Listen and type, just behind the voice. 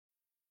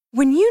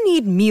When you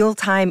need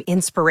mealtime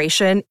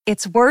inspiration,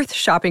 it's worth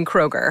shopping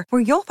Kroger,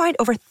 where you'll find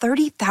over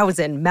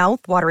 30,000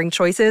 mouth-watering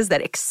choices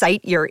that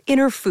excite your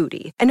inner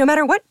foodie. And no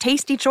matter what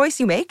tasty choice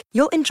you make,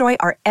 you'll enjoy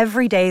our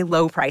everyday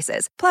low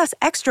prices, plus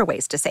extra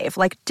ways to save,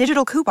 like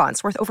digital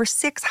coupons worth over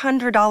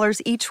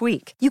 $600 each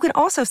week. You can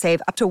also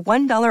save up to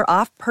 $1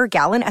 off per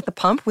gallon at the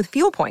pump with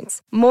fuel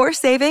points. More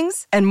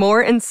savings and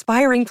more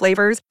inspiring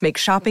flavors make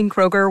shopping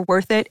Kroger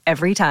worth it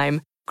every time.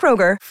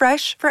 Kroger,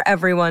 fresh for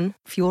everyone.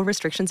 Fuel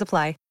restrictions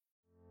apply.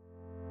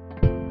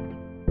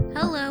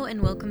 Hello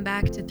and welcome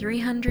back to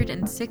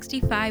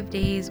 365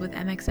 Days with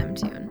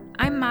mxmtoon.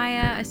 I'm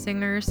Maya, a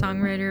singer,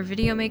 songwriter,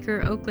 video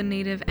maker, Oakland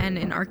native, and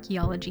an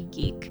archaeology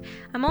geek.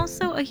 I'm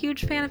also a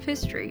huge fan of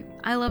history.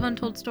 I love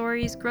untold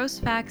stories, gross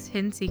facts,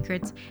 hidden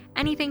secrets,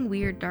 anything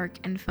weird, dark,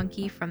 and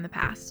funky from the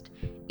past.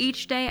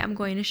 Each day I'm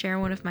going to share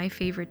one of my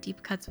favorite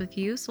deep cuts with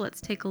you, so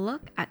let's take a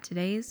look at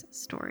today's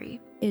story.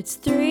 It's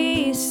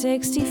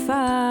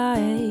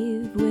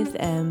 365 with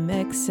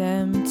mxmtoon.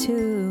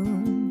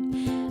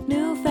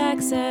 New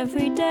facts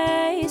every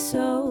day,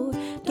 so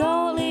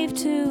don't leave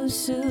too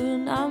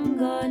soon. I'm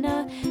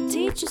gonna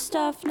teach you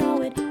stuff,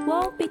 no it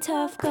won't be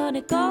tough.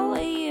 Gonna go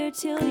a year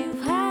till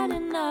you've had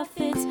enough.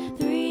 It's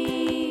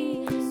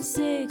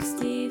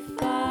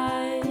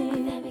 365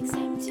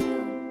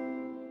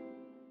 mxmtoon.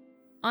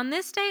 On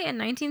this day in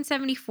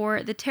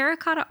 1974, the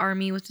Terracotta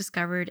Army was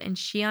discovered in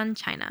Xi'an,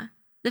 China.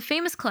 The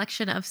famous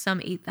collection of some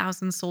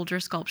 8,000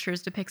 soldier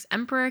sculptures depicts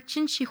Emperor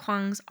Qin Shi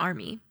Huang's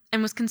army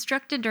and was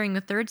constructed during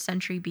the 3rd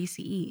century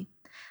BCE.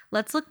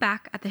 Let's look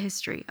back at the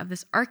history of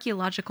this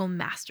archaeological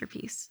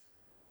masterpiece.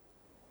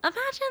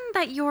 Imagine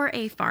that you're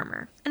a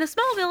farmer in a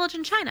small village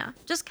in China,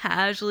 just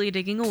casually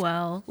digging a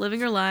well, living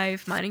your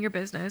life, minding your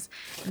business,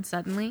 and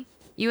suddenly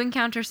you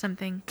encounter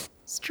something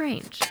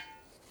strange.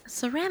 A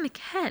ceramic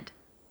head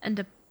and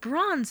a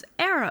bronze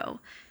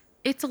arrow.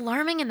 It's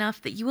alarming enough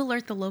that you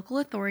alert the local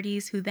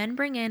authorities, who then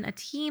bring in a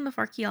team of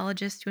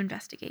archaeologists to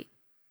investigate.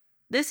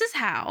 This is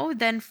how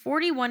then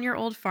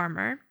 41-year-old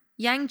farmer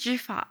Yang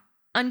Zhifa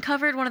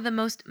uncovered one of the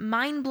most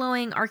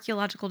mind-blowing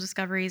archaeological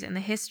discoveries in the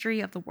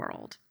history of the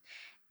world.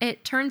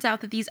 It turns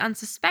out that these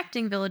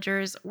unsuspecting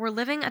villagers were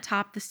living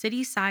atop the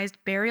city-sized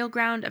burial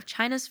ground of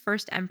China's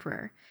first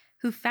emperor,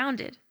 who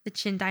founded the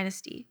Qin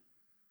dynasty.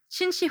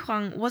 Qin Shi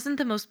Huang wasn't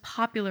the most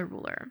popular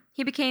ruler.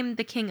 He became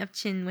the king of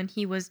Qin when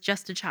he was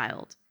just a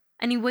child,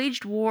 and he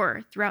waged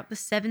war throughout the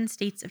 7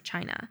 states of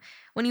China.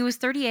 When he was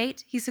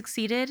 38, he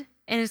succeeded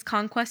in his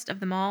conquest of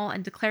them all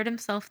and declared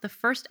himself the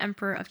first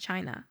emperor of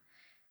China.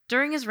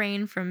 During his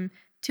reign from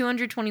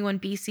 221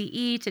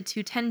 BCE to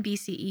 210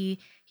 BCE,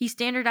 he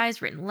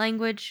standardized written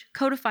language,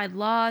 codified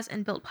laws,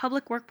 and built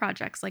public work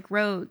projects like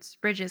roads,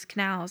 bridges,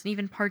 canals, and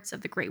even parts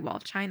of the Great Wall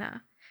of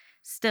China.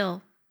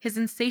 Still, his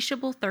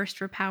insatiable thirst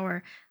for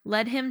power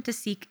led him to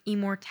seek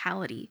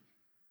immortality.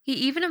 He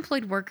even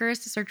employed workers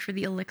to search for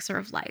the elixir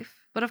of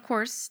life, but of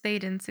course, they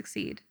didn't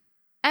succeed.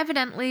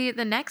 Evidently,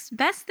 the next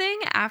best thing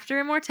after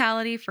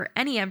immortality for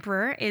any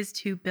emperor is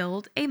to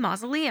build a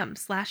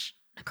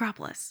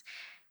mausoleum/necropolis.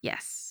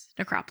 Yes,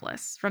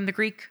 necropolis, from the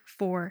Greek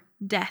for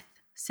death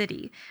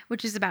city,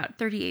 which is about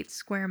 38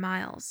 square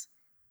miles.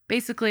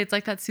 Basically, it's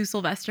like that Sue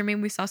Sylvester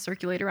meme we saw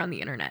circulate around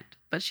the internet,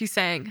 but she's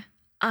saying,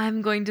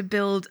 I'm going to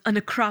build a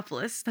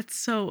necropolis that's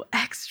so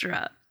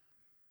extra.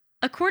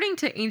 According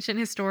to ancient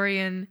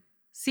historian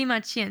Sima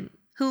Qian,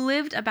 who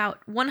lived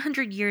about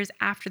 100 years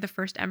after the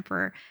first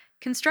emperor,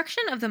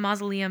 construction of the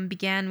mausoleum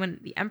began when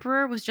the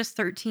emperor was just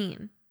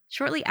 13,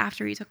 shortly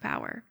after he took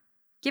power.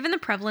 Given the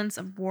prevalence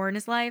of war in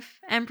his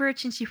life, Emperor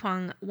Qin Shi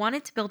Huang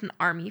wanted to build an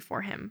army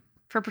for him,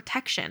 for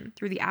protection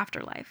through the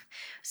afterlife.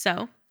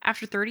 So,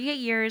 after 38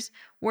 years,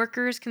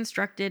 workers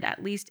constructed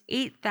at least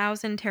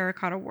 8,000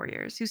 terracotta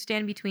warriors who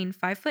stand between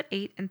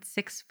 5'8" and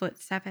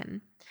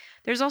 6'7".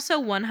 There's also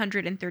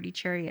 130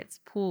 chariots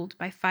pulled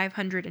by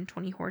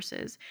 520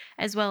 horses,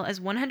 as well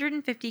as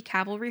 150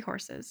 cavalry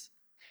horses.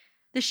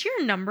 The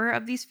sheer number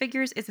of these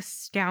figures is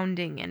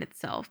astounding in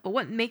itself, but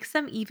what makes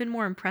them even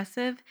more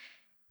impressive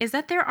is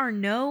that there are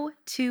no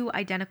 2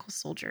 identical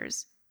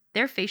soldiers.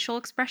 Their facial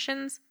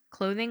expressions,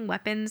 clothing,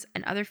 weapons,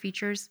 and other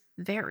features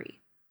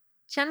vary.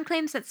 Chen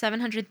claims that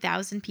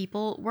 700,000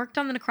 people worked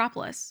on the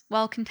necropolis,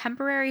 while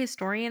contemporary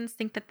historians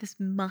think that this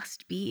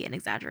must be an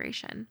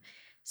exaggeration.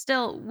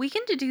 Still, we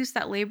can deduce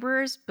that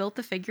laborers built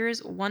the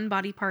figures one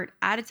body part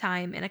at a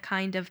time in a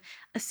kind of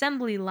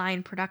assembly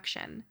line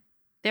production.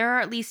 There are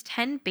at least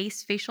 10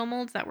 base facial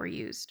molds that were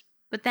used,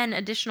 but then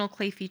additional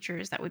clay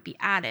features that would be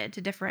added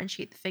to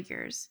differentiate the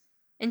figures.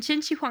 In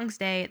Qin Shi Huang's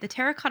day, the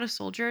terracotta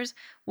soldiers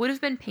would have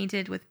been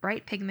painted with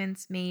bright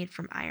pigments made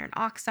from iron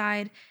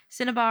oxide,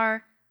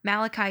 cinnabar,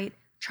 malachite,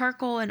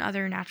 charcoal, and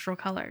other natural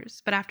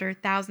colors, but after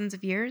thousands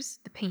of years,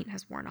 the paint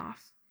has worn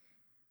off.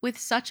 With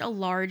such a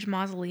large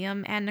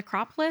mausoleum and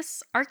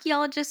necropolis,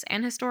 archaeologists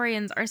and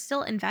historians are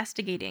still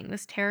investigating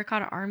this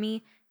terracotta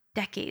army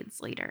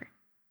decades later.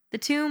 The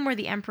tomb where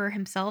the emperor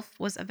himself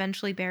was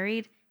eventually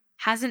buried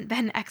hasn't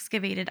been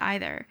excavated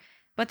either,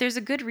 but there's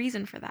a good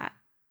reason for that.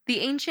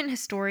 The ancient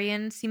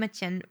historian Sima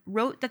Qian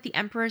wrote that the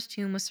emperor's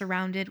tomb was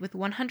surrounded with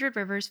 100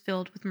 rivers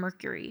filled with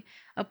mercury,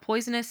 a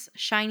poisonous,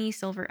 shiny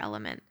silver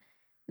element.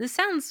 This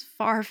sounds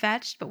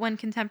far-fetched, but when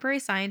contemporary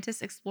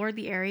scientists explored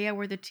the area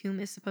where the tomb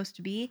is supposed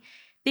to be,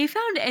 they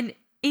found an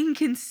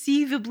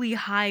inconceivably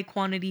high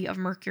quantity of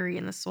mercury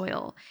in the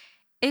soil.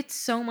 It's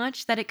so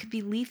much that it could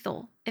be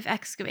lethal if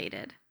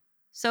excavated.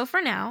 So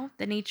for now,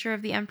 the nature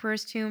of the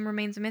emperor's tomb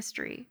remains a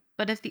mystery.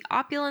 But if the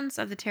opulence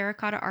of the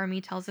Terracotta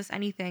Army tells us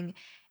anything,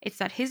 it's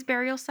that his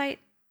burial site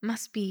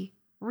must be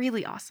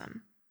really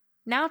awesome.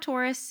 Now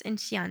tourists in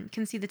Xi'an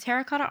can see the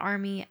Terracotta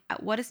Army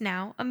at what is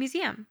now a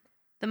museum,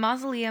 the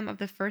mausoleum of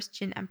the first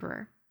Jin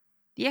emperor.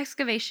 The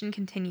excavation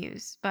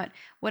continues, but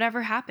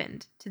whatever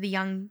happened to the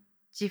young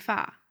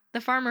Jifa,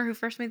 the farmer who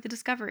first made the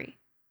discovery?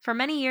 For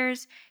many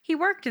years, he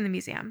worked in the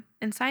museum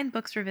and signed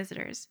books for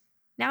visitors.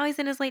 Now he's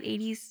in his late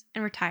 80s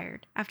and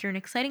retired after an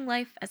exciting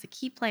life as a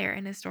key player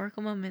in a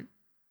historical moment.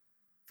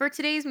 For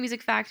today's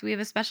music fact, we have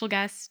a special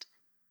guest.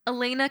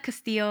 Elena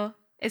Castillo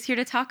is here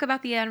to talk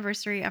about the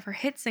anniversary of her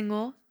hit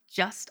single,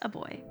 Just a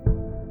Boy.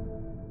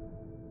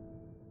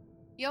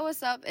 Yo,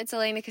 what's up? It's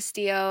Elena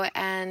Castillo,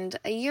 and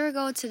a year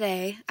ago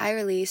today, I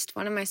released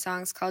one of my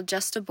songs called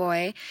Just a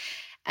Boy.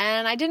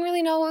 And I didn't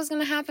really know what was going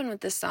to happen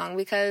with this song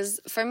because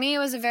for me, it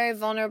was a very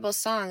vulnerable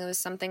song. It was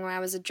something where I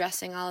was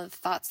addressing all of the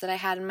thoughts that I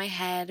had in my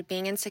head,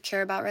 being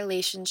insecure about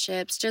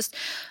relationships, just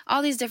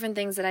all these different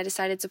things that I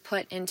decided to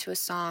put into a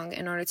song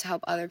in order to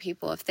help other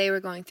people if they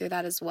were going through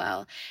that as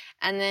well.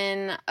 And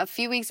then a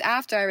few weeks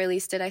after I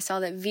released it, I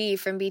saw that V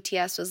from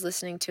BTS was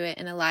listening to it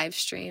in a live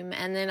stream.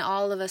 And then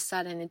all of a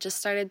sudden, it just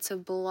started to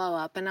blow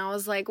up. And I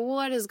was like,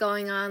 what is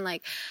going on?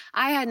 Like,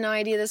 I had no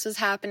idea this was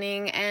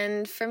happening.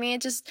 And for me,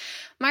 it just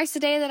marks the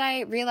day that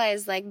I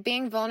realized, like,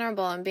 being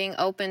vulnerable and being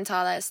open to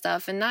all that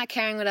stuff and not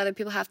caring what other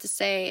people have to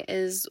say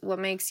is what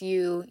makes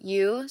you,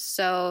 you.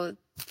 So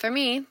for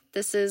me,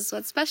 this is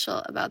what's special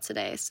about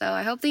today. So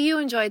I hope that you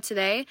enjoyed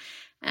today.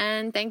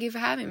 And thank you for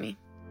having me.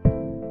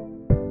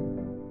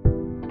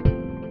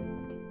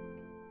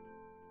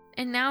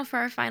 And now for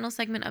our final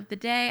segment of the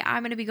day,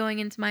 I'm going to be going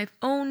into my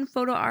own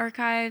photo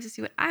archives to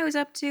see what I was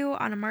up to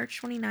on a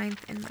March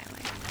 29th in my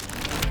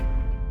life.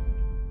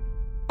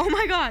 Oh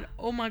my god.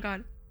 Oh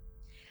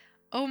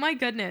my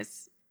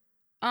goodness.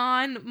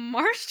 On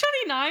March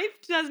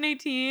 29th,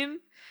 2018,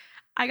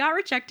 I got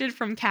rejected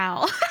from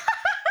Cal.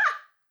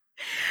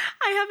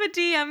 I have a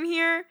DM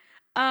here.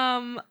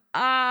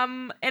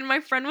 And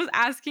my friend was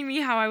asking me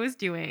how I was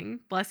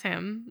doing. Bless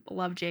him.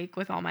 Love Jake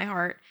with all my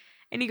heart.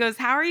 And he goes,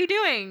 how are you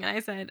doing? And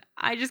I said,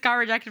 I just got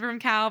rejected from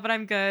Cal, but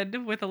I'm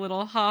good, with a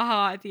little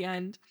ha-ha at the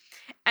end.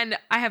 And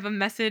I have a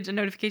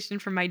notification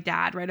from my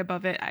dad right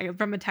above it.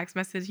 From a text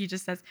message, he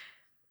just says,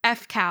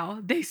 F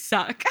Cal, they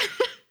suck.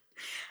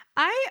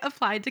 I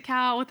applied to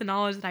Cal with the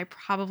knowledge that I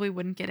probably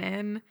wouldn't get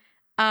in.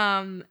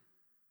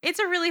 It's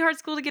a really hard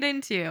school to get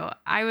into.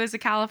 I was a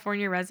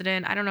California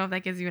resident. I don't know if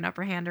that gives you an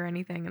upper hand or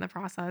anything in the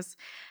process.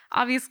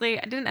 Obviously,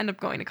 I didn't end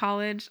up going to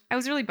college. I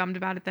was really bummed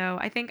about it, though.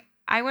 I think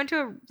I went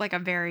to a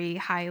very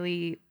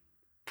highly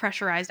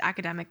pressurized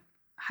academic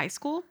high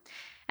school.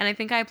 And I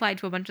think I applied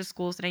to a bunch of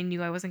schools that I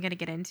knew I wasn't going to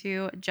get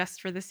into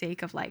just for the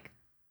sake of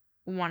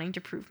wanting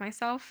to prove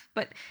myself.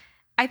 But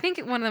I think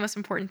one of the most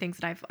important things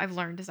that I've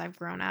learned as I've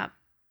grown up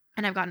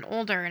and I've gotten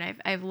older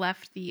and I've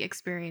left the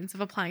experience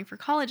of applying for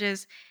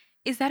colleges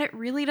is that it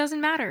really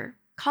doesn't matter.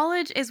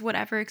 College is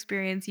whatever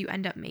experience you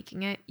end up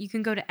making it. You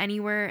can go to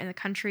anywhere in the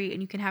country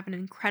and you can have an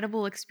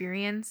incredible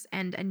experience,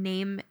 and a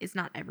name is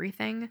not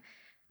everything.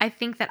 I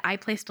think that I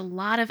placed a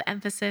lot of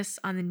emphasis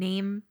on the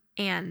name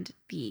and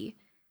the,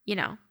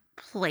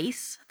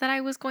 place that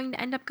I was going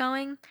to end up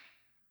going.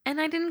 And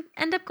I didn't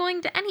end up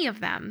going to any of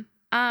them.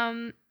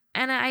 And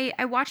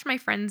I watch my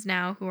friends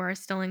now who are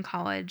still in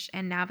college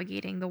and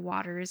navigating the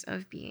waters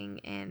of being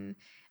in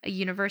a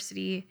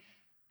university.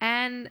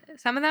 And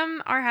some of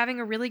them are having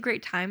a really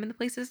great time in the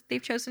places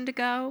they've chosen to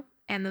go.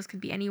 And those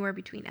could be anywhere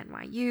between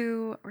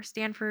NYU or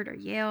Stanford or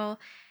Yale.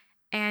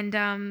 And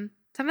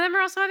some of them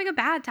are also having a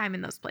bad time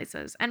in those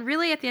places. And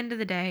really, at the end of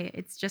the day,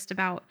 it's just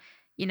about,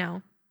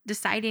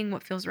 deciding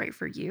what feels right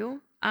for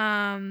you.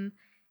 And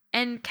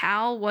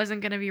Cal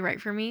wasn't going to be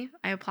right for me.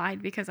 I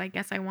applied because I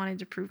guess I wanted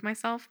to prove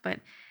myself, but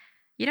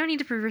you don't need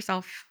to prove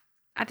yourself.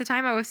 At the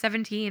time I was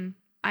 17.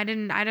 I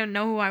didn't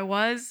know who I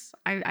was.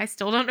 I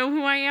still don't know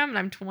who I am, and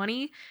I'm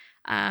 20.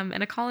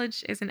 And a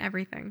college isn't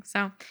everything.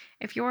 So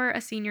if you're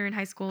a senior in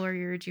high school or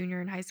you're a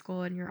junior in high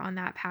school and you're on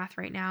that path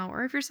right now,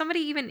 or if you're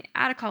somebody even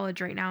at a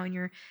college right now and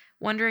you're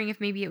wondering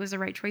if maybe it was the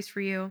right choice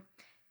for you,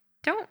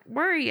 don't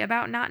worry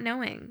about not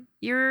knowing.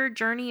 Your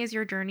journey is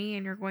your journey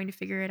and you're going to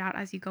figure it out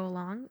as you go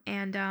along.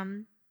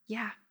 And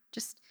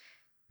just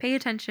pay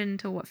attention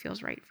to what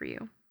feels right for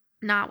you,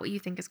 not what you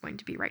think is going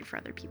to be right for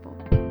other people.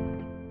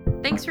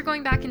 Thanks for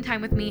going back in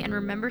time with me, and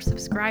remember,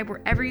 subscribe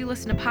wherever you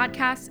listen to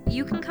podcasts.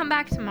 You can come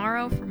back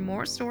tomorrow for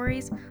more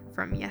stories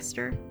from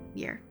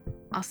yesteryear.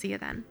 I'll see you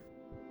then.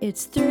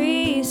 It's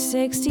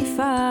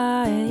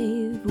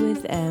 365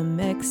 with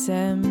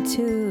MXM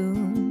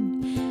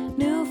Tune.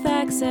 New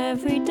facts facts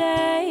every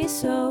day,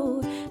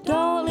 so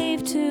don't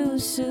leave too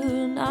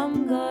soon.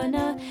 I'm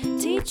gonna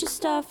teach you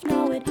stuff,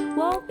 no it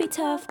won't be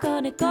tough.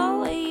 Gonna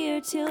go a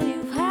year till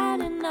you've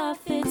had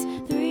enough.